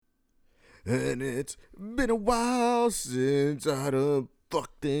And it's been a while since I done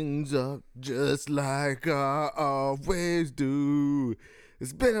fucked things up just like I always do.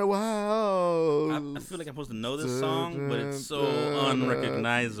 It's been a while. I feel like I'm supposed to know this song, but it's so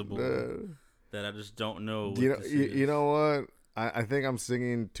unrecognizable that I just don't know what this is. You know what? I think I'm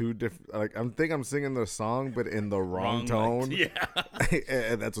singing two different. Like I think I'm singing the song, but in the wrong tone. Yeah,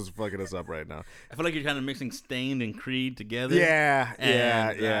 and that's what's fucking us up right now. I feel like you're kind of mixing Stained and Creed together.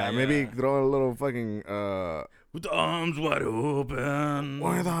 Yeah. Maybe throw a little fucking. With the arms wide open.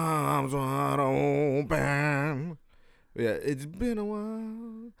 With the arms wide open. Yeah, it's been a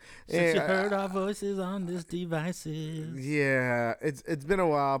while since you heard our voices on this devices. Yeah, it's been a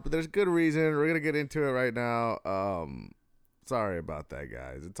while, but there's good reason. We're gonna get into it right now. Sorry about that,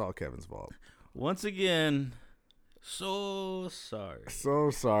 guys. It's all Kevin's fault. Once again, so sorry. So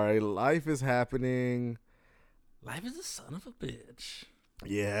sorry. Life is happening. Life is a son of a bitch.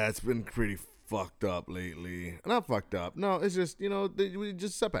 Yeah, it's been pretty fucked up lately. Not fucked up. No, it's just,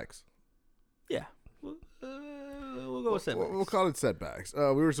 just setbacks. Yeah. We'll go with setbacks. We'll call it setbacks.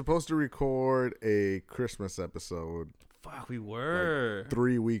 We were supposed to record a Christmas episode. Fuck, we were.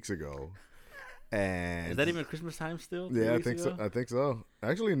 3 weeks ago. And is that even Christmas time still? Yeah, I think so.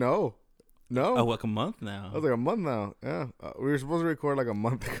 Actually, no. Oh, like a month now. I was like a month now. Yeah, we were supposed to record like a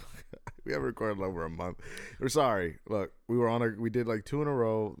month ago. We haven't recorded over a month. We're sorry. Look, we did like 2 in a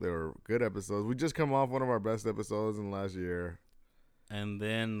row. They were good episodes. We just come off one of our best episodes in last year. And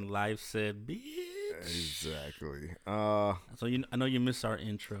then life said, bitch. Exactly. So I know you missed our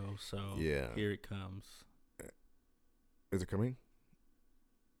intro. So yeah, here it comes. Is it coming?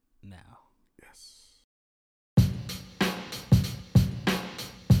 Now. Yes.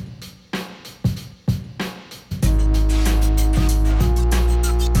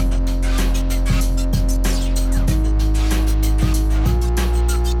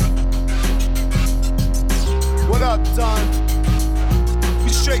 What up, Don? We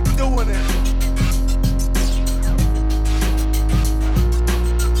straight doing it.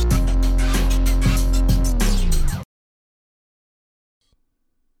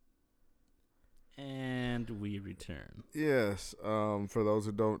 And we return. Yes. For those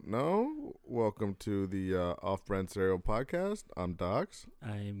who don't know, welcome to the Off-Brand Cereal Podcast. I'm Docs.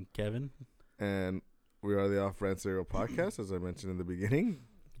 I'm Kevin. And we are the Off-Brand Cereal Podcast, as I mentioned in the beginning.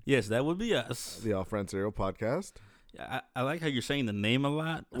 Yes, that would be us. The Off-Brand Cereal Podcast. Yeah, I like how you're saying the name a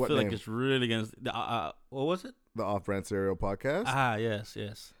lot. I What feel name? like it's really going to... what was it? The Off-Brand Cereal Podcast.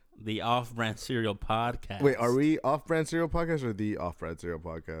 Yes. The Off-Brand Cereal Podcast. Wait, are we Off-Brand Cereal Podcast or the Off-Brand Cereal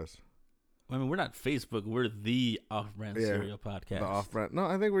Podcast? I mean, we're not Facebook. We're the Off-Brand Cereal Podcast. The Off-Brand. No,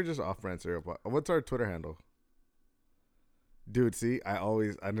 I think we're just Off-Brand Cereal Podcast. What's our Twitter handle? Dude, see, I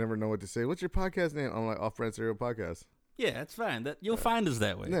never know what to say. What's your podcast name? I'm like Off-Brand Cereal Podcast. Yeah, that's fine. You'll find us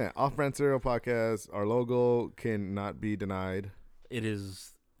that way. Yeah, Off-Brand Cereal Podcast. Our logo cannot be denied. It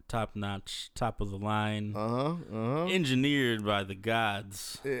is top-notch, top of the line. Uh-huh. Engineered by the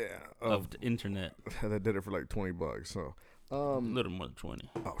gods of the internet. That did it for like $20. So, a little more than 20.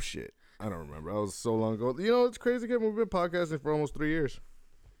 Oh, shit. I don't remember. That was so long ago. You know, it's crazy, Kevin. We've been podcasting for almost 3 years.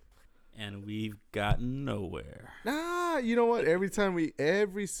 And we've gotten nowhere. Nah, you know what?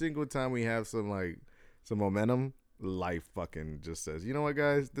 Every single time we have some momentum, life fucking just says, you know what,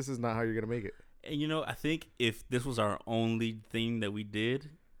 guys? This is not how you're going to make it. And, I think if this was our only thing that we did,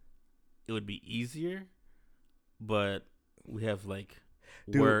 it would be easier. But we have,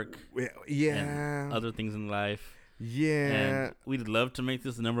 work. Yeah. And other things in life. Yeah. And we'd love to make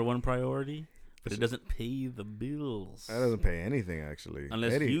this the number one priority, but it doesn't pay the bills. That doesn't pay anything, actually.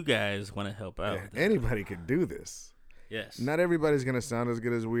 Unless you guys want to help out. Anybody could do this. Yes. Not everybody's going to sound as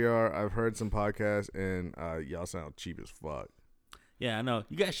good as we are. I've heard some podcasts, and y'all sound cheap as fuck. Yeah, I know.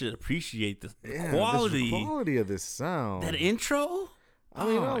 You guys should appreciate the quality. The quality of this sound. That intro? I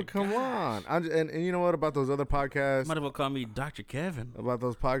mean, come on. And you know what about those other podcasts? Might as well call me Dr. Kevin. About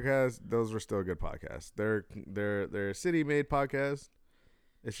those podcasts, those were still good podcasts. They're city-made podcasts.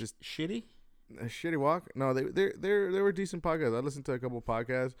 It's just shitty. A shitty walk? No, they were decent podcasts. I listened to a couple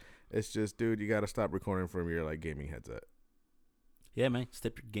podcasts. It's just, dude, you got to stop recording from your gaming headset. Yeah, man.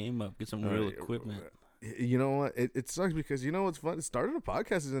 Step your game up. Get some real equipment. You know what? It sucks because you know what's fun? Starting a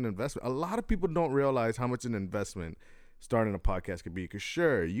podcast is an investment. A lot of people don't realize how much an investment starting a podcast could be. Because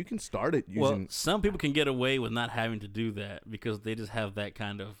sure, you can start it using. Well, some people can get away with not having to do that because they just have that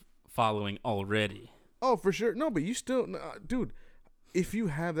kind of following already. Oh, for sure. No, but you still, dude. If you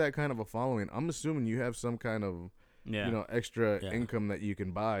have that kind of a following, I'm assuming you have some kind of, extra income that you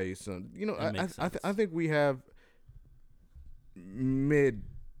can buy. So I think we have mid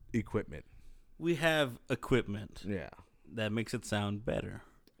equipment. We have equipment. Yeah. That makes it sound better.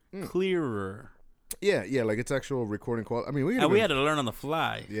 clearer. Yeah, like it's actual recording quality. I mean, we And we had to learn on the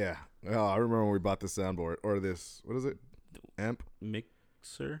fly. Yeah. Oh, I remember when we bought this soundboard or this. What is it? Amp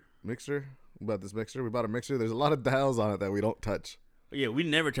Mixer. mixer. We bought this mixer. We bought a mixer. There's a lot of dials on it that we don't touch. Yeah, we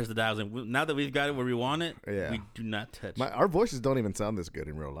never touch the dials. And now that we've got it where we want it, Yeah. we do not touch. Our voices don't even sound this good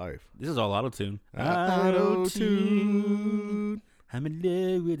in real life. This is all auto-tune. Auto-tune. I'm in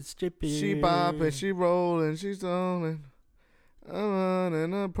love with a stripper. She bopping, she rolling, she's stoning. I'm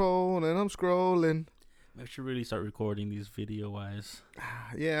running a pole and I'm scrolling. I should really start recording these video-wise.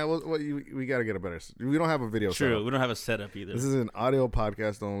 Yeah, well we got to get a better. We don't have a video. True, setup. we don't have a setup either. This is an audio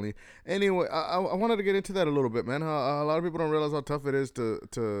podcast only. Anyway, I wanted to get into that a little bit, man. How a lot of people don't realize how tough it is to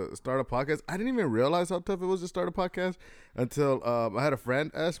start a podcast. I didn't even realize how tough it was to start a podcast until I had a friend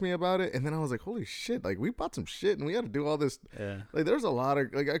ask me about it, and then I was like, "Holy shit! Like we bought some shit, and we had to do all this. Yeah. Like there's a lot of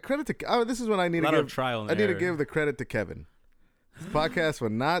I credit to. This is when I need A lot to give of trial and I need to error. give the credit to Kevin. This podcast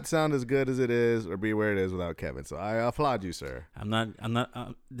would not sound as good as it is or be where it is without Kevin. So I applaud you, sir. I'm not.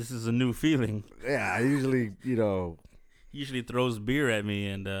 This is a new feeling. Yeah, I usually, He usually throws beer at me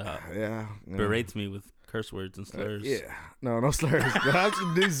and yeah. berates me with curse words and slurs. Yeah. No slurs.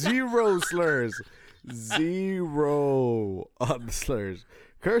 There's zero slurs. Zero on the slurs.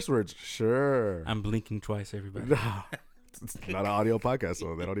 Curse words, sure. I'm blinking twice, everybody. No. It's not an audio podcast,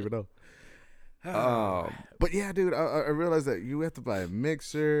 so they don't even know. But yeah, dude, I realized that you have to buy a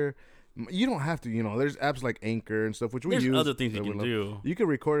mixer. You don't have to, there's apps like Anchor and stuff, which we There's use. other things you that we can love. do You can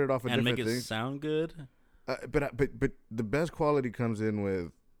record it off of and different make it things. sound good. But the best quality comes in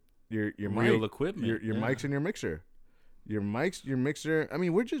with your Real mic, equipment. your yeah. mics and your mixer. Your mixer. I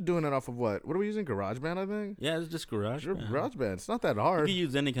mean, we're just doing it off of what? What are we using? GarageBand, I think. Yeah, it's just Garage. Sure, GarageBand. It's not that hard. You can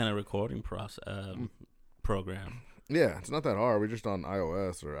use any kind of recording program. Yeah, it's not that hard. We're just on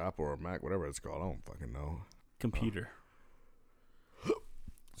iOS or Apple or Mac, whatever it's called. I don't fucking know. Computer.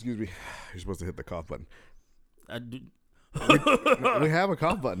 Excuse me. You're supposed to hit the cough button. I do. We have a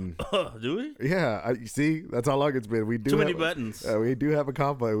cough button. Do we? Yeah, you see, that's how long it's been. We do Too many have- buttons. We do have a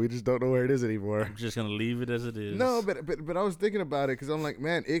cough button. We just don't know where it is anymore. I'm just gonna leave it as it is. No, but I was thinking about it because I'm like,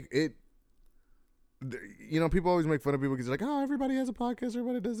 man, it. People always make fun of people because they're like, oh, everybody has a podcast,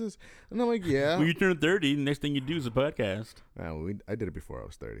 everybody does this, and I'm like, yeah. when you turn 30, the next thing you do is a podcast. I did it before I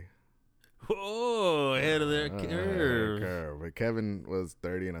was 30. Whoa, ahead of their curve. But Kevin was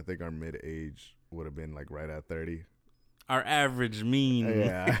 30, and I think our mid age would have been like right at 30. Our average mean.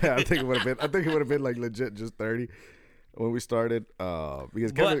 Yeah, I think it would have been. I think it would have been like legit just 30 when we started.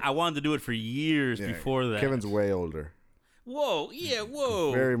 Because But Kevin, I wanted to do it for years yeah, before that. Kevin's way older. Whoa, yeah,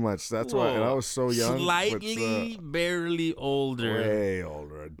 whoa. Very much. That's why. And I was so young. Slightly, barely older. Way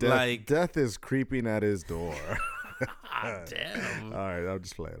older. Death is creeping at his door. Ah, damn. All right, I'll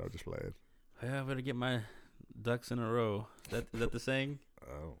just play it. Yeah, I better get my ducks in a row. Is that the saying?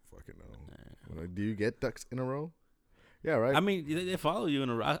 I don't fucking know. Do you get ducks in a row? Yeah, right. I mean, they follow you in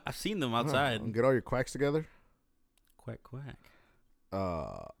a row. I've seen them outside. Get all your quacks together. Quack, quack.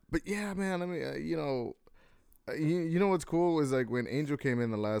 But yeah, man. I mean, you know what's cool is like when Angel came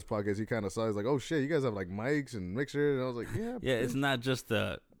in the last podcast, he kind of saw. He's like, "Oh shit, you guys have like mics and mixers," and I was like, "Yeah, Yeah, it's not just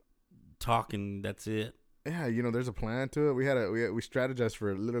the talking. That's it. yeah." There's a plan to it. We strategized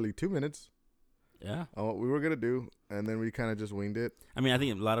for literally 2 minutes Yeah. on what we were gonna do, and then we kind of just winged it. I mean, I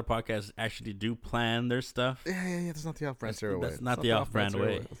think a lot of podcasts actually do plan their stuff. Yeah. That's not the off-brand Sarah way. That's not the off-brand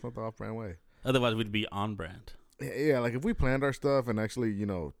way. That's not the off-brand way. Otherwise, we'd be on brand. Yeah, like if we planned our stuff and actually,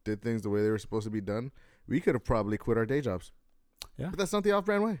 did things the way they were supposed to be done, we could have probably quit our day jobs. Yeah. But that's not the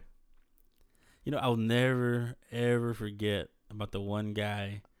off-brand way. I'll never, ever forget about the one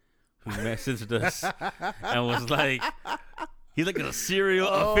guy who messaged us and was like, he's like a serial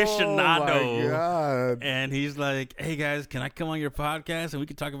aficionado. Oh, my God. And he's like, hey, guys, can I come on your podcast and we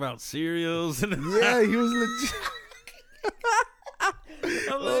can talk about cereals? And Yeah, he was legit.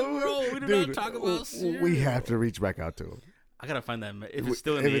 I'm like, bro, we do Dude, not talk about cereal. we have to reach back out to him. I got to find that. If it's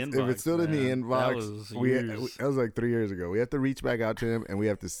still in the inbox. If it's still in the man. inbox, That was years. that was like 3 years ago. We have to reach back out to him, and we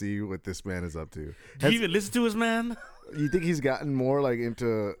have to see what this man is up to. Do you even listen to us, man? You think he's gotten more like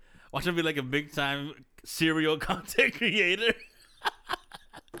into? Watch him be like a big time cereal content creator.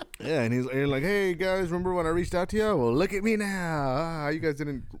 Yeah, and he's like, "Hey guys, remember when I reached out to you? Well, look at me now. You guys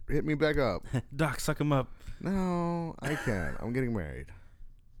didn't hit me back up." Doc, suck him up. No, I can't. I'm getting married.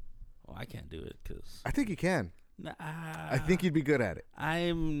 Well, I can't do it because I think you can. I think you'd be good at it.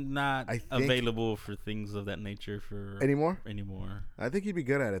 I'm not I think- available for things of that nature for Anymore? I think you'd be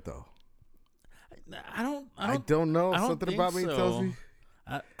good at it though. don't don't know. I don't Something think about me so. tells me.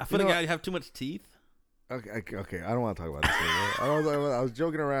 I feel You like know I have too much teeth. Okay. I don't want to talk about this anymore. I was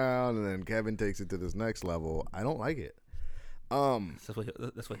joking around, and then Kevin takes it to this next level. I don't like it.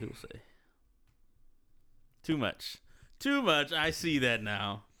 That's what he'll say. Too much. I see that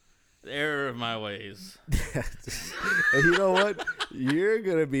now. The error of my ways. And you know what? You're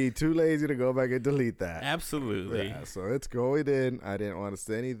gonna be too lazy to go back and delete that. Absolutely. Yeah, so it's going in. I didn't want to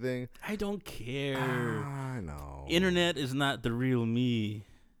say anything. I don't care. I know. Internet is not the real me.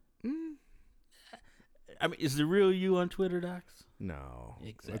 I mean, is the real you on Twitter, Docs? No.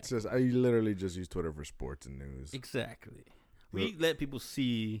 Exactly. It's just I literally just use Twitter for sports and news. Exactly. We let people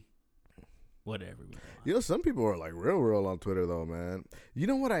see whatever we want. You know, some people are like real on Twitter though, man. You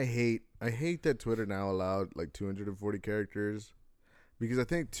know what I hate? I hate that Twitter now allowed like 240 characters because I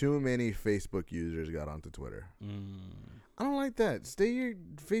think too many Facebook users got onto Twitter. I don't like that. Stay your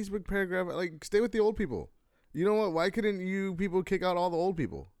Facebook paragraph. Like, stay with the old people. You know what? Why couldn't you people kick out all the old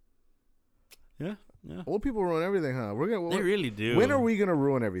people? Yeah. Old people ruin everything, huh? They really do. When are we gonna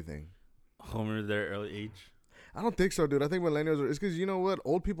ruin everything? Homer, their early age. I don't think so, dude. I think millennials are. It's because you know what?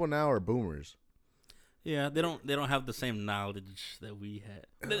 Old people now are boomers. Yeah, they don't have the same knowledge that we had,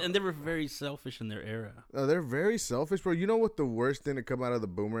 and they were very selfish in their era. They're very selfish, bro. You know what the worst thing to come out of the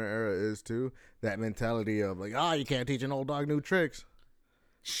boomer era is too? That mentality of like, you can't teach an old dog new tricks.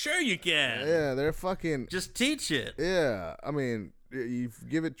 Sure, you can. Yeah, they're fucking. Just teach it. Yeah, I mean, you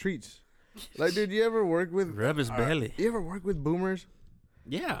give it treats. Like, dude, you ever work with rub his belly? You ever work with boomers?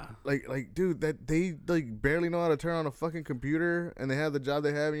 Yeah. Like, dude, that they like barely know how to turn on a fucking computer, and they have the job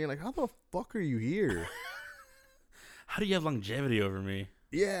they have, and you're like, how the fuck are you here? How do you have longevity over me?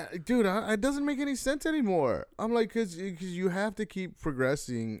 Yeah, dude, it doesn't make any sense anymore. I'm like, cause you have to keep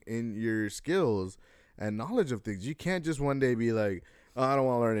progressing in your skills and knowledge of things. You can't just one day be like, I don't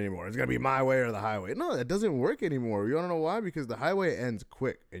want to learn anymore. It's gonna be my way or the highway. No, that doesn't work anymore. You wanna know why? Because the highway ends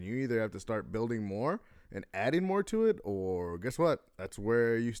quick, and you either have to start building more and adding more to it, or guess what? That's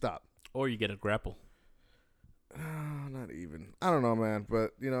where you stop. Or you get a grapple. Not even. I don't know, man.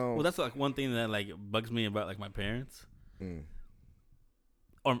 But you know, well, that's like one thing that like bugs me about like my parents.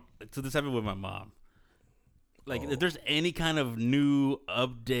 Or so this happened with my mom. Like if there's any kind of new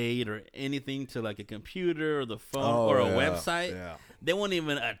update or anything to like a computer or the phone or a website, they won't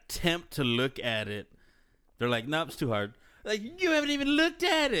even attempt to look at it. They're like, nope, it's too hard. Like, you haven't even looked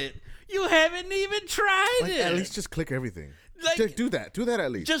at it. You haven't even tried it. At least just click everything. Like, do that. Do that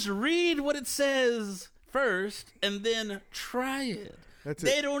at least. Just read what it says first and then try it.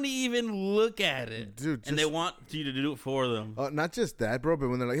 They don't even look at it. Dude, and they want you to do it for them. Not just that, bro, but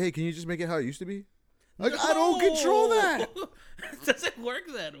when they're like, hey, can you just make it how it used to be? Like, no! I don't control that. It doesn't work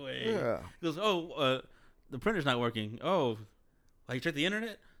that way. Yeah. He goes, the printer's not working. Oh, you checked the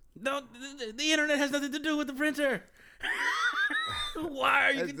internet? No, the internet has nothing to do with the printer. Why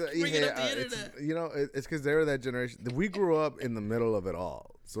are you bringing up the internet? It's because they were that generation. We grew up in the middle of it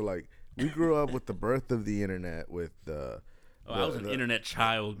all. So, like, we grew up with the birth of the internet, with I was an internet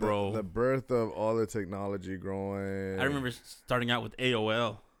child, bro. The birth of all the technology growing. I remember starting out with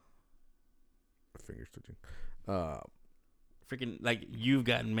AOL. Fingers twitching. Freaking, like, you've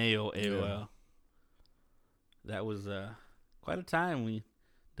gotten mail, AOL. Yeah. That was quite a time we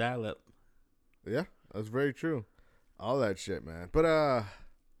dial up. Yeah, that's very true. All that shit, man. But I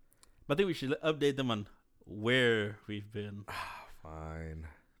think we should update them on where we've been. Fine.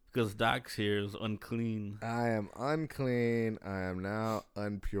 Because Doc's here is unclean. I am unclean. I am now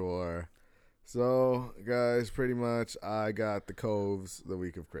unpure. So, guys, pretty much I got the coves the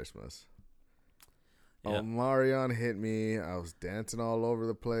week of Christmas. Yep. Marion hit me. I was dancing all over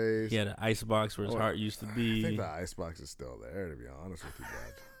the place. He had an ice box where his heart used to be. I think the ice box is still there, to be honest with you,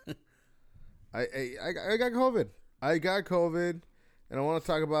 Dad. I got COVID. And I want to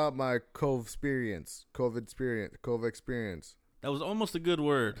talk about my COVID experience. That was almost a good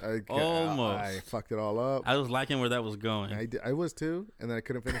word. Almost. I fucked it all up. I was liking where that was going. I was too, and then I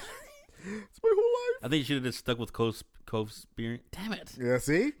couldn't finish. It's my whole life. I think you should have just stuck with Cove experience. Damn it. Yeah,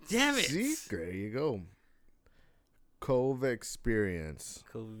 see? Damn it. See? There you go. Cove experience.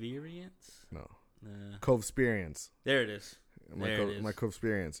 Coverience? No. Cove experience. There it is. My Cove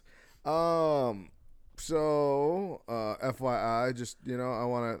experience. So, FYI, just, I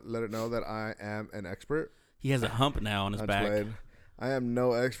want to let it know that I am an expert. He has a hump now on his back. Blade. I am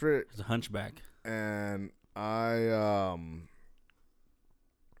no expert. He's a hunchback. And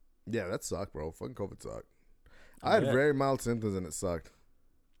yeah, that sucked, bro. Fucking COVID sucked. I had very mild symptoms and it sucked.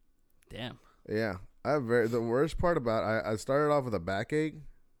 Damn. Yeah. The worst part about it, I started off with a backache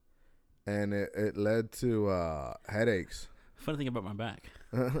and it led to headaches. Funny thing about my back.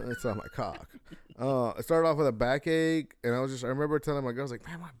 It's on my cock. I started off with a backache and I remember telling my girl, I was like,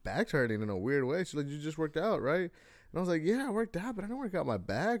 man, my back's hurting in a weird way. She's like, you just worked out, right? And I was like, yeah, I worked out, but I didn't work out my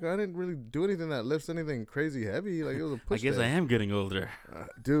back. I didn't really do anything that lifts anything crazy heavy. Like, it was a push I guess day. I am getting older.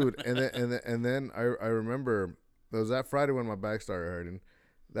 Dude. And then I remember it was that Friday when my back started hurting.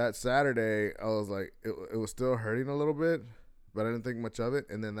 That Saturday, I was like, it was still hurting a little bit, but I didn't think much of it.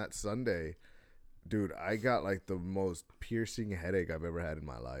 And then that Sunday, dude, I got like the most piercing headache I've ever had in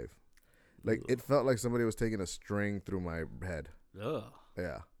my life. Like, it felt like somebody was taking a string through my head. Ugh.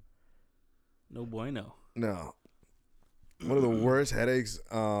 Yeah. No bueno. No. One of the worst headaches.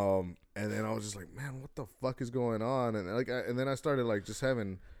 And then I was just like, man, what the fuck is going on? And and then I started like just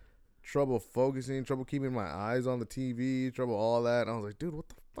having trouble focusing, trouble keeping my eyes on the TV, trouble all that. And I was like, dude, what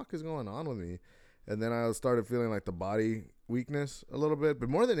the fuck is going on with me? And then I started feeling like the body weakness a little bit. But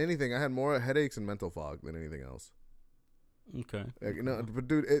more than anything, I had more headaches and mental fog than anything else. Okay. Like, no, but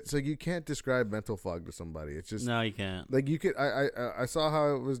dude, it's like you can't describe mental fog to somebody. It's just No, you can't. like you could. I saw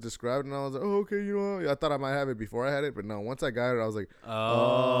how it was described, and I was like, oh, okay, you know, I thought I might have it before I had it, but no. Once I got it, I was like,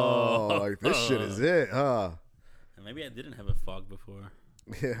 oh, like this shit is it, huh? Maybe I didn't have a fog before.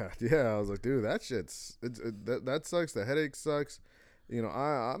 Yeah. I was like, dude, that shit's that sucks. The headache sucks. You know,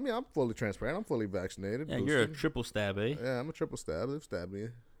 I mean, I'm fully transparent. I'm fully vaccinated. Yeah, boosted. you're a triple stab, eh? Yeah, I'm a triple stab. They've stabbed me.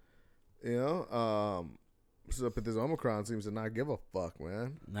 You know, so, but this Omicron seems to not give a fuck,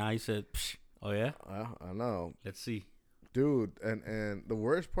 man. Nah, you said, Psh. Oh yeah. I know, Let's see. dude. And the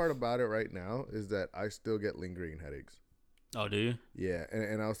worst part about it right now is that I still get lingering headaches. Oh, do you? Yeah,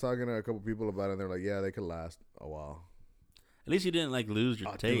 and I was talking to a couple people about it, and they're like, yeah, they could last a while. At least you didn't like lose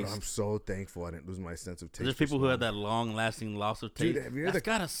your taste. Dude, I'm so thankful I didn't lose my sense of taste. There's people who have that long-lasting loss of taste. Dude, have you That's heard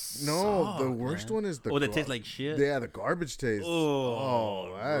gotta No, suck, the worst man. one is the. Oh, that tastes like shit. Yeah, the garbage taste.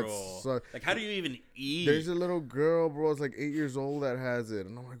 Oh, that's bro. so. Like, how do you even eat? There's a little girl, bro. It's like 8 years old that has it,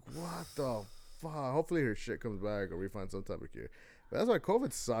 and I'm like, what the fuck? Hopefully her shit comes back, or we find some type of cure. But that's why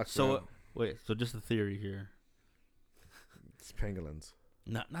COVID sucks. So man. wait, so just a theory here. It's pangolins.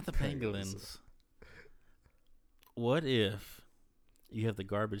 Not the pangolins. What if you have the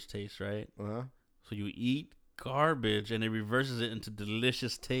garbage taste, right? Uh-huh. So you eat garbage and it reverses it into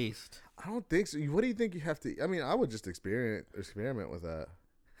delicious taste. I don't think so. What do you think you have to? I mean, I would just experiment with that.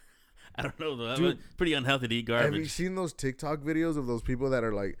 I don't know though. Dude, pretty unhealthy to eat garbage. Have you seen those TikTok videos of those people that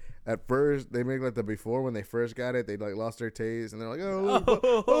are like, at first they make like the before when they first got it, they like lost their taste, and they're like,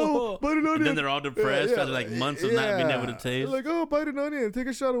 bite an onion. And then they're all depressed after like months of not being able to taste. They're like, oh, bite an onion, take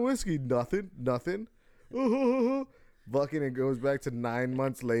a shot of whiskey, nothing. Fucking, it goes back to 9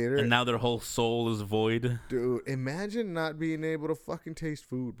 months later, and now their whole soul is void. Dude, imagine not being able to fucking taste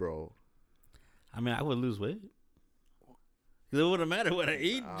food, bro. I mean, I would lose weight. It wouldn't matter what I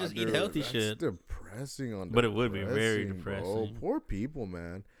eat. Just eat healthy shit. Depressing but it would be very depressing. Bro. Poor people,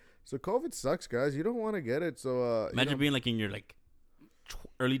 man. So COVID sucks, guys. You don't want to get it. So imagine being like in your like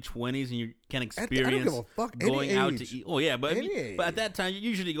early 20s and you can't experience I don't give a fuck. Going Any out age. to eat. Oh yeah, but at that time you're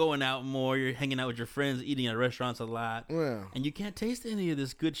usually going out more. You're hanging out with your friends, eating at restaurants a lot, and you can't taste any of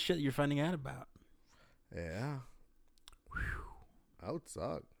this good shit you're finding out about. Yeah, that would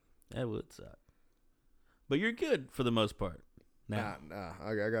suck. That would suck. But you're good for the most part. Nah.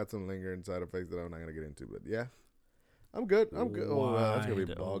 I got some lingering side effects that I'm not gonna get into, but yeah, I'm good. Oh, that's gonna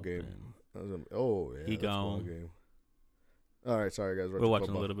be a ball game. He gone. Ball game. All right, sorry guys. We're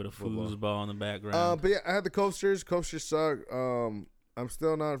watching a little bit of foosball in the background. But yeah, I had the coasters. Coasters suck. I'm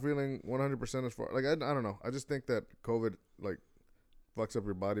still not feeling 100% as far. Like I don't know. I just think that COVID like fucks up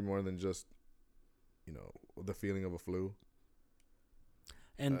your body more than just the feeling of a flu.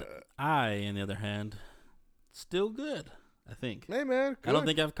 And I, on the other hand, still good. I think. Hey man, good. I don't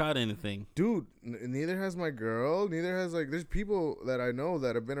think I've caught anything, dude. Neither has my girl. Neither has there's people that I know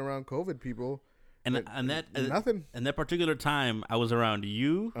that have been around COVID people. And nothing. And that particular time, I was around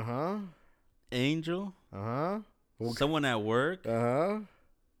you, Angel, someone at work, and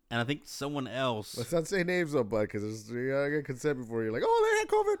I think someone else. Let's not say names though, bud, because you gotta get consent before you're like, oh, they had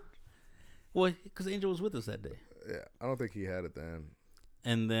COVID. Well, because Angel was with us that day. Yeah, I don't think he had it then.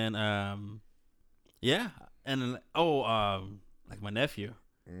 And then, yeah, and then, like my nephew,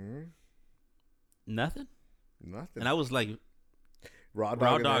 nothing. And I was like. Raw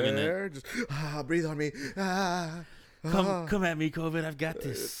dog in there. Just breathe on me. Come at me, COVID. I've got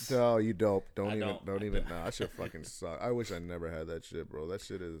this. No, you dope. Don't even. Nah, that shit fucking suck. I wish I never had that shit, bro. That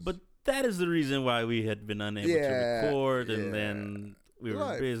shit is. But that is the reason why we had been unable to record, and then we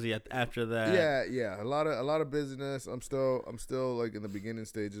were busy after that. Yeah. A lot of business. I'm still like in the beginning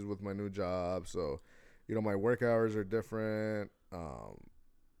stages with my new job, so my work hours are different.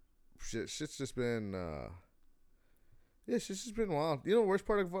 Shit's just been. Yeah, shit's just been wild. The worst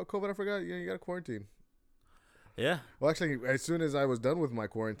part of COVID, I forgot. You got to quarantine. Yeah. Well, actually, as soon as I was done with my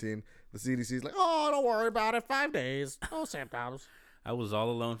quarantine, the CDC's like, "Oh, don't worry about it. 5 days. No symptoms." I was all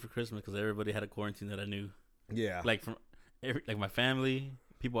alone for Christmas because everybody had a quarantine that I knew. Yeah. Like like my family,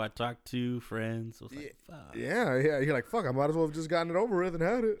 people I talked to, friends. I was like, fuck. Yeah. You're like, fuck, I might as well have just gotten it over with and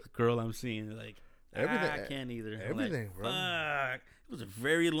had it. The girl I'm seeing, like, Everything. I can't either. Everything, like, bro. Fuck. It was a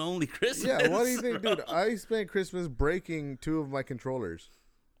very lonely Christmas. Yeah, what do you think, bro. dude? I spent Christmas breaking 2 of my controllers.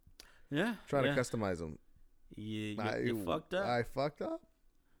 Yeah. Trying to customize them. You fucked up. I fucked up.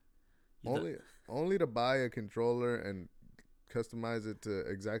 Only to buy a controller and customize it to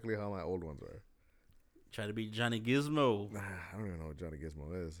exactly how my old ones are. Try to be Johnny Gizmo. I don't even know what Johnny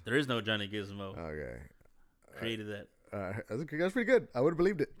Gizmo is. There is no Johnny Gizmo. Okay. Created that. That's pretty good. I would have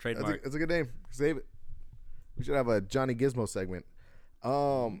believed it. Trademark. That's a good name. Save it. We should have a Johnny Gizmo segment.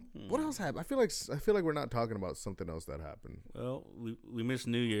 What else happened? I feel like we're not talking about something else that happened. Well, we missed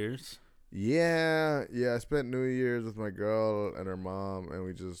New Year's. Yeah. I spent New Year's with my girl and her mom, and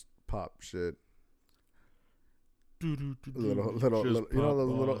we just popped shit. Little, you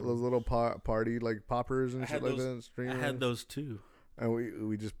know those little party like poppers and shit like that. I had those too, and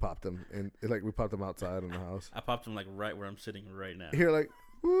we just popped them, and like we popped them outside in the house. I popped them like right where I'm sitting right now. Here, like,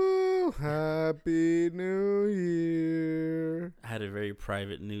 woo, Happy New Year. I had a very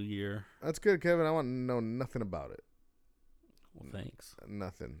private New Year. That's good, Kevin. I want to know nothing about it. Well, thanks.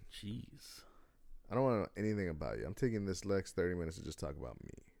 Nothing. Jeez. I don't want to know anything about you. I'm taking this next 30 minutes to just talk about me.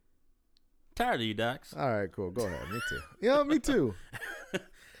 Tired of you, Docs. All right, cool. Go ahead. Me too. Yeah, me too.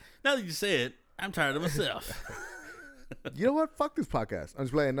 Now that you say it, I'm tired of myself. You know what? Fuck this podcast. I'm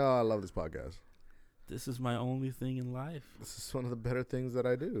just playing. No, I love this podcast. This is my only thing in life. This is one of the better things that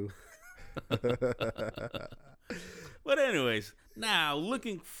I do. But anyways, now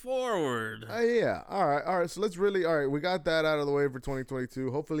looking forward. Yeah. All right. So let's really. All right. We got that out of the way for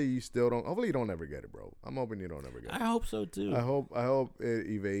 2022. Hopefully you don't ever get it, bro. I'm hoping you don't ever get it. I hope so too. I hope it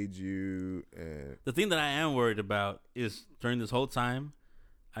evades you. And the thing that I am worried about is during this whole time,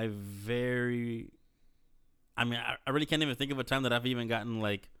 I really can't even think of a time that I've even gotten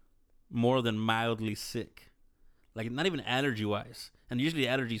like more than mildly sick, like not even allergy wise. And usually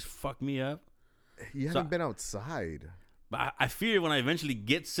allergies fuck me up. You haven't been outside. But I fear when I eventually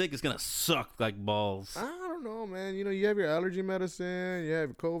get sick, it's going to suck like balls. I don't know, man. You know, you have your allergy medicine, you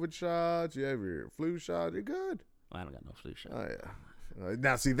have COVID shots, you have your flu shot. You're good. Well, I don't got no flu shot. Oh, yeah.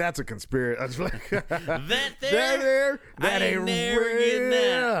 Now, see, that's a conspiracy. That ain't never getting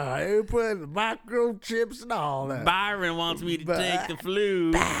that. They put microchips and all that. Byron wants me to take the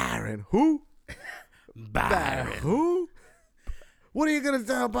flu. Byron. Who? Byron. Who? What are you going to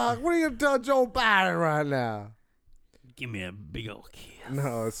tell Joe Biden right now? Give me a big old kiss.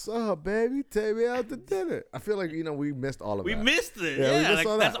 No, what's up, baby? Take me out to dinner. I feel like, we missed all of that. We missed it. Yeah, Yeah,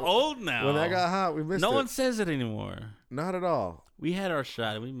 like, that's old now. When that got hot, we missed it. No one says it anymore. Not at all. We had our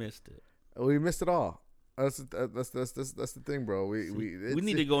shot and we missed it. We missed it all. That's the thing, bro. We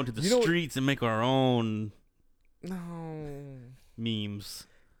need to go into the streets and make our own memes.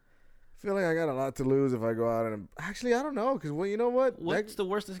 I feel like I got a lot to lose if I go out and actually I don't know because you know what? What's the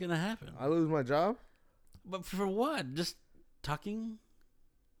worst that's gonna happen? I lose my job. But for what? Just talking?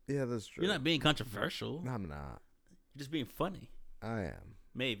 Yeah, that's true. You're not being controversial. No, I'm not. You're just being funny. I am.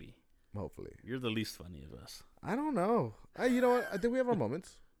 Maybe. Hopefully. You're the least funny of us. I don't know. You know what? I think we have our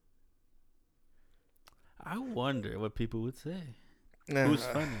moments. I wonder what people would say. Who's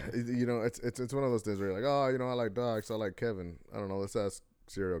funny? You know, it's one of those things where you're like, oh, I like Docs, I like Kevin. I don't know. Let's ask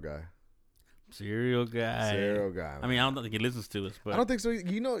Cereal Guy. Cereal Guy. Man. I mean, I don't think he listens to us, but I don't think so.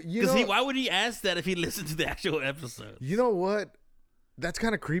 You know, why would he ask that if he listened to the actual episode? You know what? That's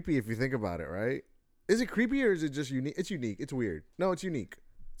kind of creepy if you think about it, right? Is it creepy or is it just unique? It's unique. It's weird. No, it's unique.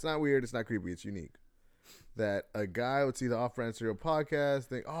 It's not weird. It's not creepy. It's unique. That a guy would see the Off-Brand Cereal podcast,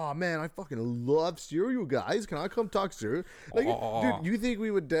 think, oh man, I fucking love Cereal Guys. Can I come talk cereal? Like, dude, you think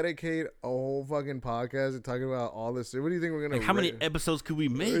we would dedicate a whole fucking podcast to talking about all this? What do you think we're going to how many episodes could we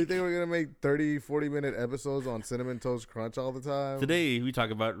make? Do you think we're going to make 30, 40-minute episodes on Cinnamon Toast Crunch all the time? Today, we talk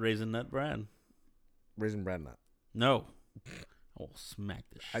about Raisin Nut Bran. Raisin Bran Nut. No. I'll smack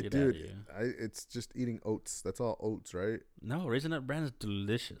the shit out of you. It's just eating oats. That's all oats, right? No, Raisin Nut Bran is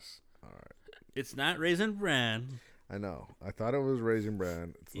delicious. All right. It's not Raisin Bran. I know. I thought it was Raisin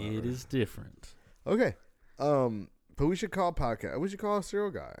Bran. It is different. Okay. But we should call podcast. We should call a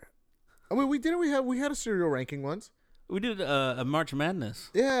Cereal Guy. I mean, we had a cereal ranking once. We did a March Madness.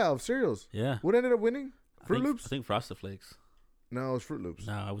 Yeah, of cereals. Yeah. What ended up winning? Fruit Loops? I think Frosted Flakes. No, it was Fruit Loops.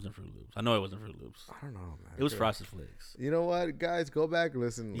 No, it wasn't Fruit Loops. I know it wasn't Fruit Loops. I don't know, man. It was Frosted Flakes. You know what, guys? Go back,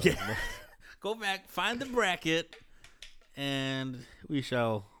 listen. Yeah. Go back, find the bracket, and we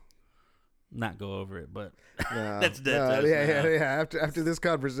shall not go over it, but No, that's dead. no, yeah. After this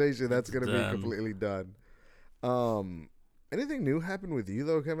conversation, that's gonna be completely done. Anything new happened with you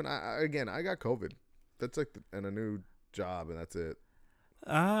though, Kevin? I got COVID. That's like and a new job, and that's it.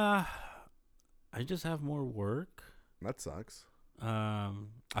 I just have more work. That sucks.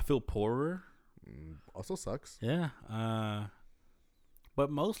 I feel poorer. Also sucks. Yeah. But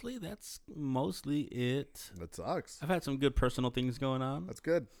that's mostly it. That sucks. I've had some good personal things going on. That's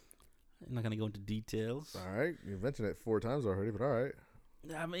good. I'm not gonna go into details. All right, you mentioned it 4 times already, but all right.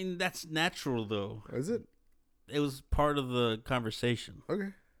 I mean, that's natural though. Is it? It was part of the conversation.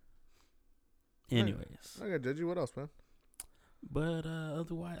 Okay. Anyways. I gotta judge you. What else, man? But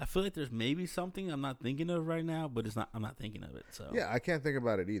otherwise, I feel like there's maybe something I'm not thinking of right now, but it's not. I'm not thinking of it. So yeah, I can't think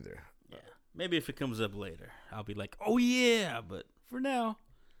about it either. Yeah, maybe if it comes up later, I'll be like, oh yeah. But for now,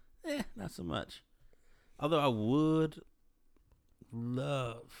 not so much. Although I would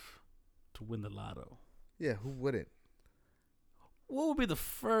love to win the lotto. Yeah, who wouldn't? What would be the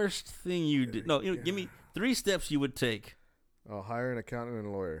first thing you did? No, give me 3 steps you would take. Oh, hire an accountant and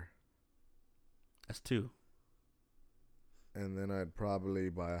a lawyer. That's 2. And then I'd probably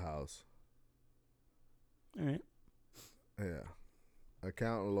buy a house. All right. Yeah.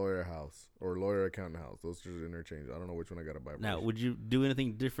 Accountant, lawyer, house. Or lawyer, accountant, house. Those are interchangeable. I don't know which one I got to buy first. Now, would you do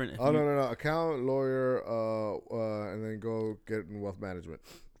anything different? No. Accountant, lawyer, and then go get a wealth management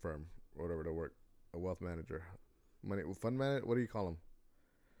firm or whatever to work. A wealth manager. Fund manager? What do you call them?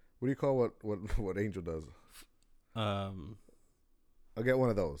 What do you call what Angel does? I'll get one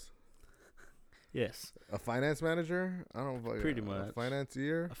of those. Yes. A finance manager? I don't know. Pretty much. A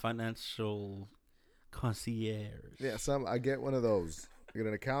financier? A financial concierge. Yeah, I get one of those. I get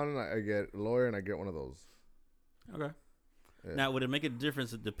an accountant, I get a lawyer, and I get one of those. Okay. Yeah. Now, would it make a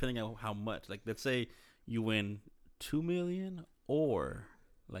difference depending on how much? Like, let's say you win $2 million or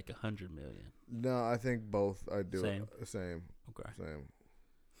like $100 million. No, I think both. I do Same. Same. Okay. Same.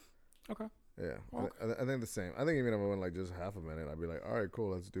 Okay. Yeah, Okay. I think the same. I think even if I went like just half a minute, I'd be like, all right,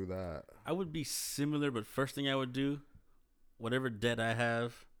 cool, let's do that. I would be similar, but first thing I would do, whatever debt I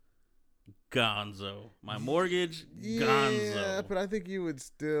have, gonzo. My mortgage, gonzo. Yeah, but I think you would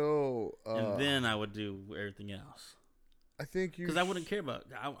still. And then I would do everything else. I think you. Because I wouldn't care about.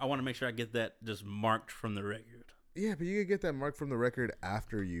 I want to make sure I get that just marked from the record. Yeah, but you could get that mark from the record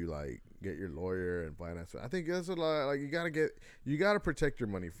after you like get your lawyer and finance. I think that's a lot. Like you gotta protect your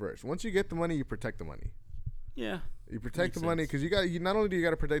money first. Once you get the money, you protect the money. Yeah, you protect the money because you not only do you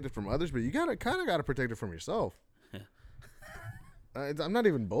gotta protect it from others, but you gotta protect it from yourself. I'm not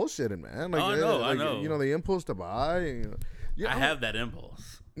even bullshitting, man. Like, I know. You know, the impulse to buy. I have that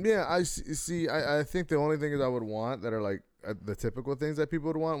impulse. Yeah, I see. I think the only things I would want that are like the typical things that people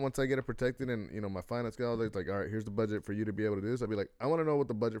would want once I get it protected and, you know, my finance guy was like, all right, here's the budget for you to be able to do this. I'd be like, I want to know what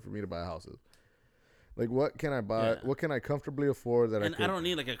the budget for me to buy a house is. Like, what can I buy? Yeah. What can I comfortably afford that I don't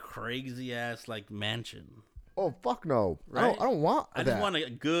need like a crazy ass like mansion. Oh, fuck no. Right? I don't want that. I just want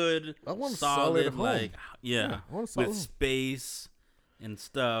a good, solid home. Like, yeah with space and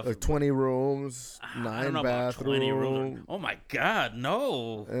stuff. Like 20 rooms, 9 bathrooms. 20 rooms. Oh my God,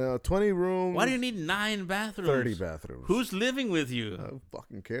 no. 20 rooms. Why do you need 9 bathrooms? 30 bathrooms. Who's living with you? Who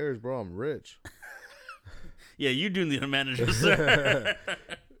fucking cares, bro? I'm rich. Yeah, you do need a manager, sir. He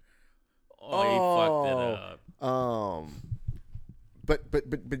fucked it up.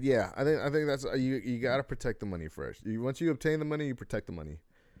 But yeah, I think that's you got to protect the money first. Once you obtain the money, you protect the money.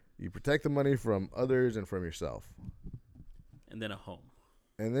 You protect the money from others and from yourself. And then a home.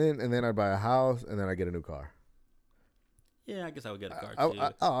 And then I buy a house, and then I get a new car. Yeah, I guess I would get a car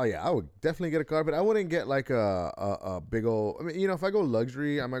too. I would definitely get a car, but I wouldn't get like a big old. I mean, you know, if I go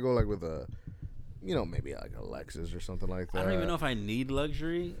luxury, I might go like with a, you know, maybe like a Lexus or something like that. I don't even know if I need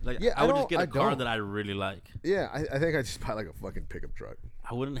luxury. Like, yeah, I would just get a car that I really like. Yeah, I think I just buy like a fucking pickup truck.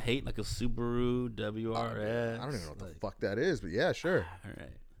 I wouldn't hate like a Subaru WRX. I don't even know what the fuck that is, but yeah, sure. All right.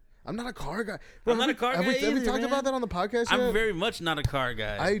 I'm not a car guy. Bro, I'm not a car guy either, Have we talked about that on the podcast yet? I'm very much not a car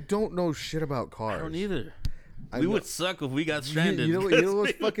guy. I don't know shit about cars. I don't either. We would suck if we got stranded. You know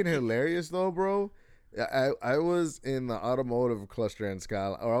what's fucking hilarious though, bro? I was in the automotive cluster in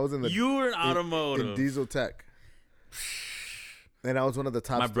Skyline, or I was in the. You were in automotive in Diesel Tech, and I was one of the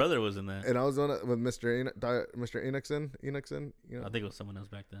top. My brother was in that, and I was with Mr. Enochson. You know? I think it was someone else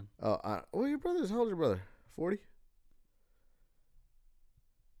back then. Well, your brother's how old is your brother? 40.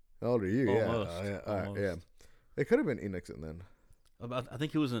 How old are you? Almost. Yeah. All right. Yeah. It could have been Enochson then. I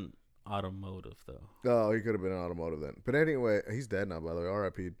think he was in automotive though. Oh, he could have been in automotive then. But anyway, he's dead now, by the way.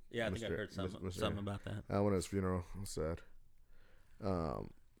 R.I.P. Yeah, I think I heard something about that. I went to his funeral. It was sad.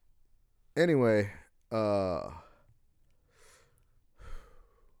 Anyway,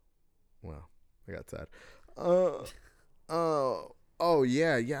 Wow, I got sad. Oh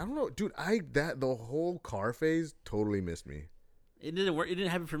yeah. I don't know, dude. The whole car phase totally missed me. It didn't work. It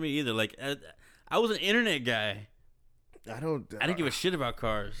didn't happen for me either. Like I was an internet guy. I didn't give a shit about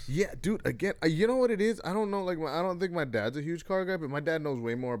cars. Yeah, dude. Again, you know what it is? I don't know. Like, I don't think my dad's a huge car guy, but my dad knows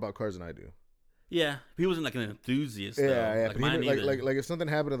way more about cars than I do. Yeah, he wasn't like an enthusiast. Yeah. Like mine either. Like if something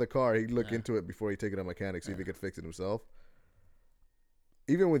happened to the car, he'd look into it before he take it to a mechanic, see if he could fix it himself.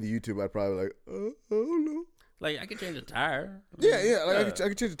 Even with YouTube, I'd probably like, oh no. Like I could change a tire. Yeah. Like I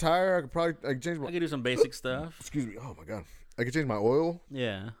could change the tire. I could change. I could do some basic stuff. Excuse me. Oh my god. I could change my oil.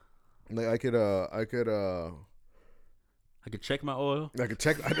 Yeah. Like I could check my oil. I could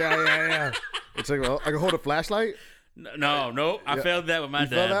check. Yeah. I could hold a flashlight. No. I failed that with my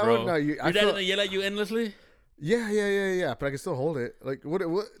dad, bro. No, your dad didn't yell at you endlessly? Yeah. But I can still hold it. Like what?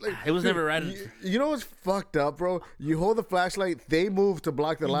 Like it was never right. You know what's fucked up, bro? You hold the flashlight. They move to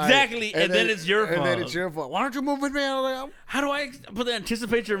block the light. Exactly, and then it's your fault. And then it's your fault. Why don't you move with me? How do I put the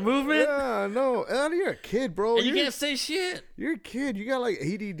anticipate your movement? Yeah, no. You're a kid, bro. And you can't say shit. You're a kid. You got like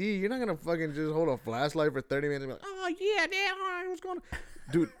ADD. You're not gonna fucking just hold a flashlight for 30 minutes and be like, oh yeah, damn, what's going on,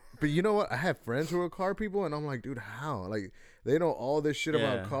 dude? But you know what? I have friends who are car people, and I'm like, dude, how? Like they know all this shit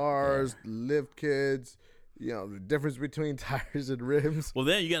about cars, lift kits. You know, the difference between tires and rims. Well,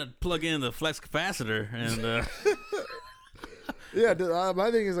 then you got to plug in the flex capacitor. And yeah,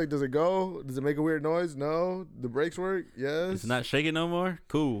 my thing is, like, does it go? Does it make a weird noise? No. The brakes work? Yes. It's not shaking no more?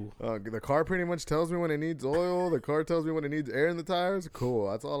 Cool. The car pretty much tells me when it needs oil. The car tells me when it needs air in the tires.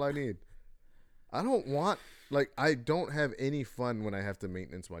 Cool. That's all I need. I don't have any fun when I have to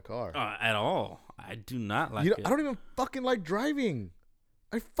maintenance my car. At all. I do not like it. I don't even fucking like driving.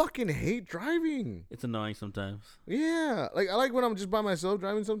 I fucking hate driving. It's annoying sometimes. Yeah, like I like when I'm just by myself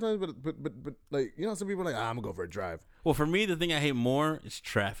driving sometimes, but like some people are like, I'm gonna go for a drive. Well, for me, the thing I hate more is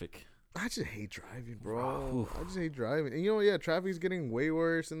traffic. I just hate driving, bro. I just hate driving, and traffic's getting way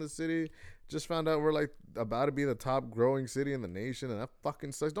worse in the city. Just found out we're like about to be the top growing city in the nation, and that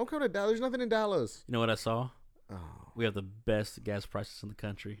fucking sucks. Don't come to Dallas. There's nothing in Dallas. You know what I saw? Oh. We have the best gas prices in the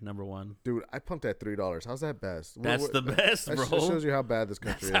country, number one. Dude, I pumped at $3. How's that best? That's the best, bro. That shows you how bad this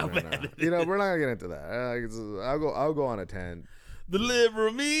country is right now. We're not gonna get into that. I'll go on a 10. The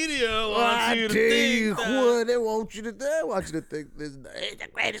liberal media wants you to think what they want you to think. They want you to think this is the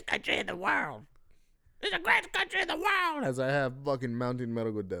greatest country in the world. It's the greatest country in the world. As I have fucking mounting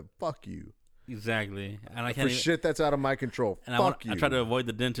medical debt. Fuck you. Exactly, and I can't shit that's out of my control. And fuck you. I try to avoid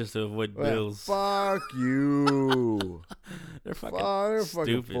the dentist to avoid bills. Fuck you. They're fucking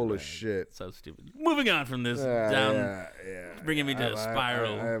stupid, full of shit. So stupid. Moving on from this down, bringing me to a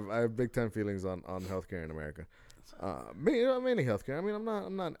spiral. I have big time feelings on healthcare in America. Mainly healthcare. I mean,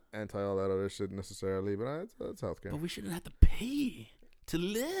 I'm not anti all that other shit necessarily, but it's healthcare. But we shouldn't have to pay to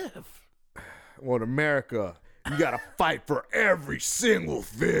live. Well, in America, you gotta fight for every single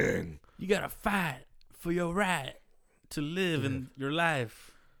thing. You gotta fight for your right to live in your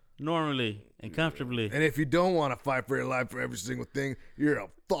life normally and comfortably. And if you don't want to fight for your life for every single thing, you're a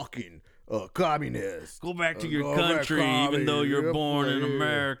fucking communist. Go back to your country, even though you're born in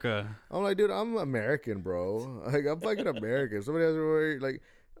America. I'm like, dude, I'm American, bro. Like, I'm fucking American. Somebody has to worry. Like,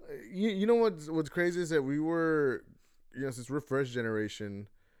 you know what's crazy is that we were, since we're first generation,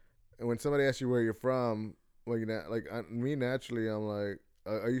 and when somebody asks you where you're from, me naturally, I'm like.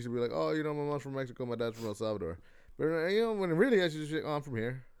 I used to be like, my mom's from Mexico, my dad's from El Salvador. But, when it really asks you, I'm from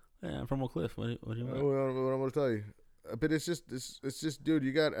here. Yeah, I'm from Oak Cliff. What do you want? What I'm going to tell you. But it's just, dude,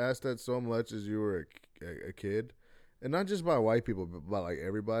 you got asked that so much as you were a kid. And not just by white people, but by, like,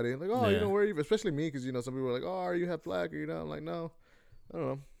 everybody. Like, where are you? Especially me, because, some people are like, are you half black? Or you not? I'm like, no. I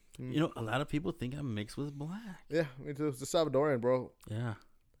don't know. A lot of people think I'm mixed with black. Yeah, me too. It's the Salvadorian, bro. Yeah.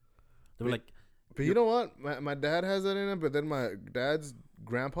 They were like... But you know what? My dad has that in him, but then my dad's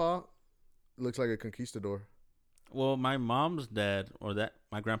grandpa looks like a conquistador. Well, my mom's dad,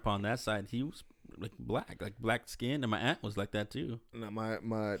 my grandpa on that side, he was like black skin, and my aunt was like that too. No,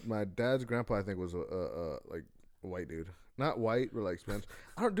 my dad's grandpa, I think, was a white dude. Not white, but like Spanish.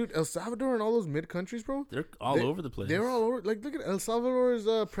 Dude, El Salvador and all those mid countries, bro. They're all over the place. They're all over. Like, look at El Salvador's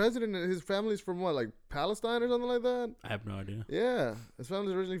president, and his family's from what, like Palestine or something like that? I have no idea. Yeah, his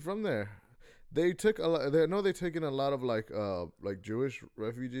family's originally from there. They took a lot. They took in a lot of like Jewish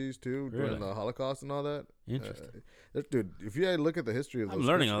refugees too during the Holocaust and all that. Interesting, dude. If you look at the history of those, I'm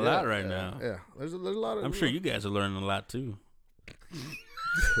learning a lot right now. Yeah, there's a lot of. I'm sure you guys are learning a lot too.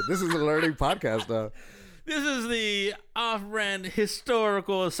 This is a learning podcast, though. This is the off-brand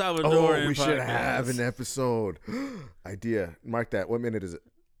historical Salvadoran. Oh, we podcast. should have an episode. Idea. Mark that. What minute is it?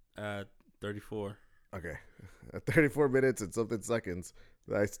 34. Okay. 34 minutes and something seconds.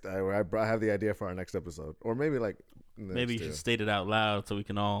 I have the idea for our next episode, or maybe like maybe you should state it out loud so we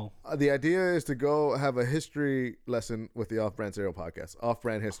can all. The idea is to go have a history lesson with the Off-Brand Cereal podcast.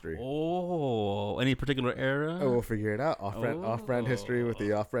 Off-brand history. Oh, any particular era? Oh, we'll figure it out. Off-brand history with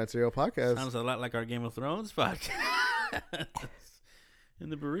the Off-Brand Cereal podcast. Sounds a lot like our Game of Thrones podcast. In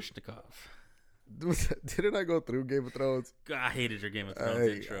the Barishnikov. Didn't I go through Game of Thrones? God, I hated your Game of Thrones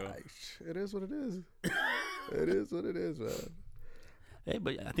intro. It is what it is. It is what it is, man. Hey,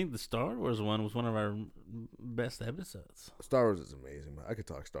 but I think the Star Wars one was one of our best episodes. Star Wars is amazing, man. I could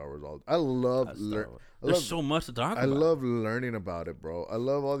talk Star Wars all. I love. There's so much to talk about. I love learning about it, bro. I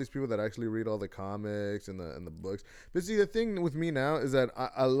love all these people that actually read all the comics and the books. But see, the thing with me now is that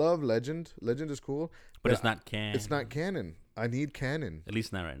I love Legend. Legend is cool, but it's not canon. It's not canon. I need canon. At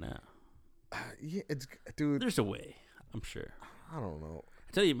least not right now. Yeah, it's dude. There's a way, I'm sure. I don't know.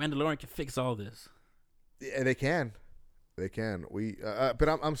 I tell you, Mandalorian can fix all this. Yeah, they can. They can. But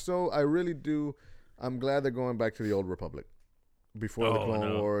I really do. I'm glad they're going back to the old Republic before the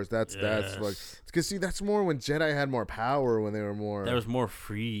Clone Wars. That's like, because see, that's more when Jedi had more power, when they were more. That was more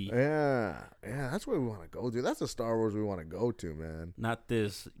free. Yeah. That's where we want to go to. That's the Star Wars we want to go to, man. Not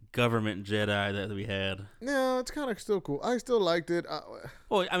this government Jedi that we had. No, it's kind of still cool. I still liked it.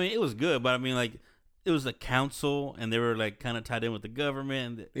 Well, I mean, it was good, but I mean, like. It was a council, and they were like kind of tied in with the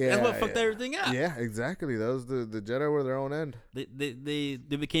government. That's what fucked everything up. Yeah, exactly. That was the Jedi were their own end. They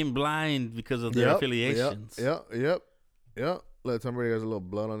became blind because of their affiliations. Yep. Let somebody has a little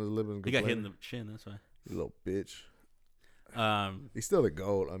blood on his lip and he got hit in the chin. That's why. You little bitch. He's still the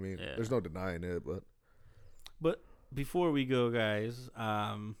GOAT. I mean, there's no denying it. But before we go, guys,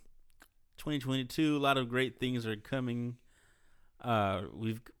 2022, a lot of great things are coming.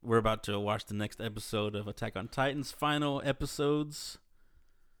 We're about to watch the next episode of Attack on Titan's final episodes.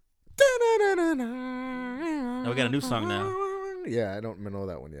 Now we got a new song now. Yeah, I don't know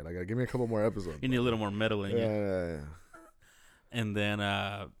that one yet. I gotta give me a couple more episodes. You need a little more metal in you. Yeah. And then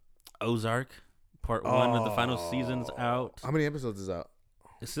Ozark, part 1 of the final season's out. How many episodes is out?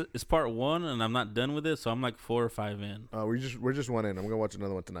 It's part 1, and I'm not done with it, so I'm like 4 or 5 in. We're just one in. I'm gonna watch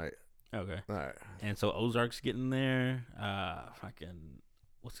another one tonight. Okay. All right. And so Ozark's getting there.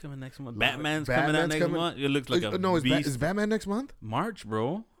 What's coming next month? Batman's coming out next month. It looks like beast. Is Batman next month? March,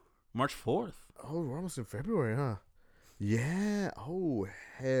 bro. March 4th. Oh, we're almost in February, huh? Yeah. Oh,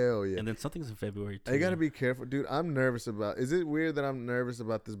 hell yeah. And then something's in February, too. I got to be careful. Dude, I'm nervous about... Is it weird that I'm nervous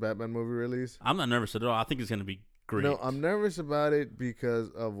about this Batman movie release? I'm not nervous at all. I think it's going to be great. No, I'm nervous about it because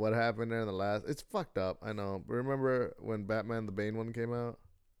of what happened there in the last... It's fucked up, I know. But remember when Batman the Bane one came out?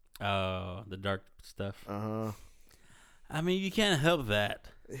 The dark stuff. Uh-huh. I mean, you can't help that.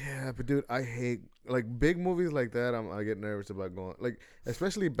 Yeah, but dude, I hate like big movies like that. I get nervous about going, like,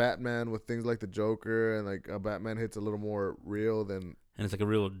 especially Batman with things like the Joker and like Batman hits a little more real than. And it's like a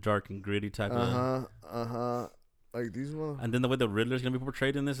real dark and gritty type of. Like these ones. And then the way the Riddler's gonna be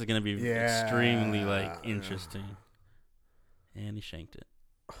portrayed in this is gonna be extremely like interesting. And he shanked it.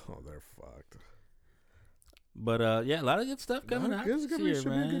 Oh, they're fucked. But a lot of good stuff coming out. Should be a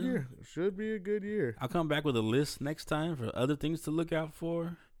good year. Should be a good year. I'll come back with a list next time for other things to look out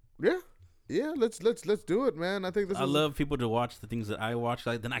for. Yeah. Let's do it, man. I think I love people to watch the things that I watch.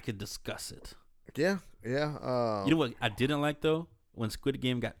 Like then I could discuss it. Yeah. You know what I didn't like though? When Squid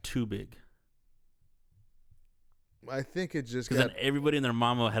Game got too big. I think it just because then everybody and their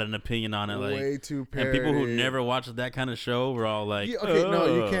mama had an opinion on it. Way like, too parody. And people who never watched that kind of show were all like,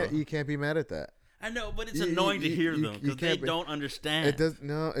 no, you can't be mad at that. I know, but it's annoying to hear them because they don't understand. It does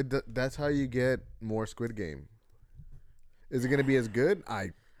no. That's how you get more Squid Game. Is it going to be as good?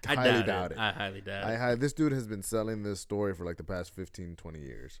 I highly doubt it. I highly doubt it. This dude has been selling this story for like the past 15, 20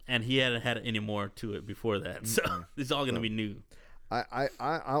 years, and he hadn't had any more to it before that. So it's all going to be new.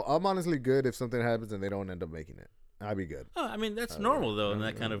 I'm honestly good if something happens and they don't end up making it. I'd be good. Oh, I mean that's normal though in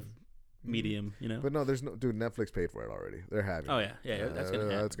that kind of medium, you know. But no, there's no dude. Netflix paid for it already. They're having. Oh yeah, that's gonna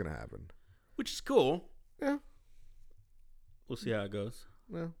happen. That's gonna happen. Which is cool. Yeah. We'll see how it goes.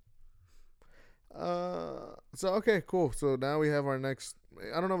 Yeah. So okay, cool. So now we have our next.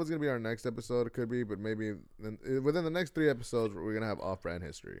 I don't know if it's gonna be our next episode. It could be, but maybe within the next 3 episodes, we're gonna have off-brand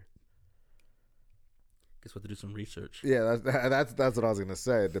history. Guess we'll have to do some research. Yeah, that's what I was gonna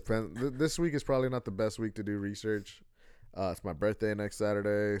say. It depends. This week is probably not the best week to do research. It's my birthday next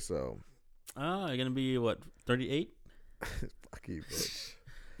Saturday, so. Oh, you're gonna be what, 38? Fuck you, bitch.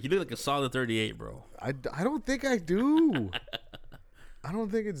 You look like a solid 38, bro. I don't think I do. I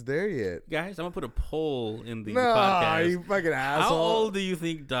don't think it's there yet. Guys, I'm going to put a poll in the podcast. You fucking asshole. How old do you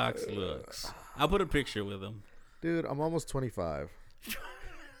think Docs looks? I'll put a picture with him. Dude, I'm almost 25.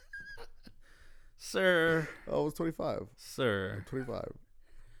 Sir. I was 25. Sir. I'm 25.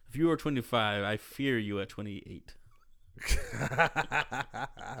 If you are 25, I fear you at 28.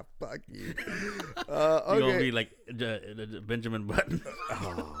 Fuck you. You're Okay. gonna be like Benjamin Button.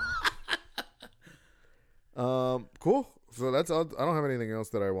 Cool. So that's all. I don't have anything else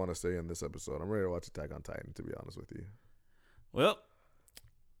that I want to say in this episode. I'm ready to watch Attack on Titan, to be honest with you. Well,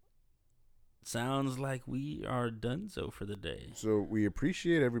 sounds like we are done so for the day. So we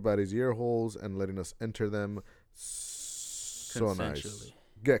appreciate everybody's ear holes and letting us enter them. So nice.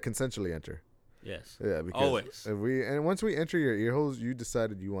 Yeah, consensually enter. Yes. Yeah, because always. Once we enter your ear holes, you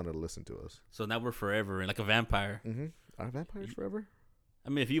decided you want to listen to us. So now we're forever, like a vampire. Mm-hmm. Are vampires forever? I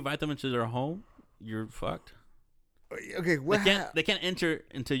mean, if you invite them into their home, you're fucked. Okay, they can't enter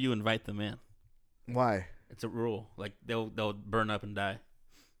until you invite them in. Why? It's a rule. Like they'll burn up and die.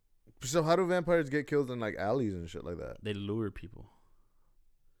 So how do vampires get killed in like alleys and shit like that? They lure people.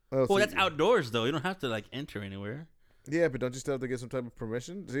 Oh, well, that's outdoors though. You don't have to like enter anywhere. Yeah, but don't you still have to get some type of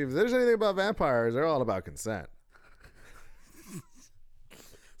permission? See, if there's anything about vampires, they're all about consent.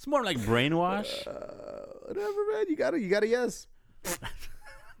 It's more like brainwash. Whatever, man. You got a yes.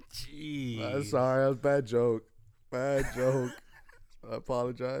 Jeez. Sorry, that was a bad joke. Bad joke. I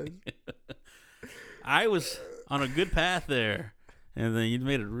apologize. I was on a good path there, and then you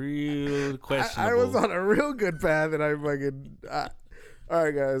made it real questionable. I was on a real good path, and I fucking... all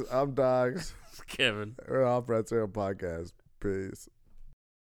right, guys. I'm Dogs. Kevin. We're off Red Zero Podcast. Peace.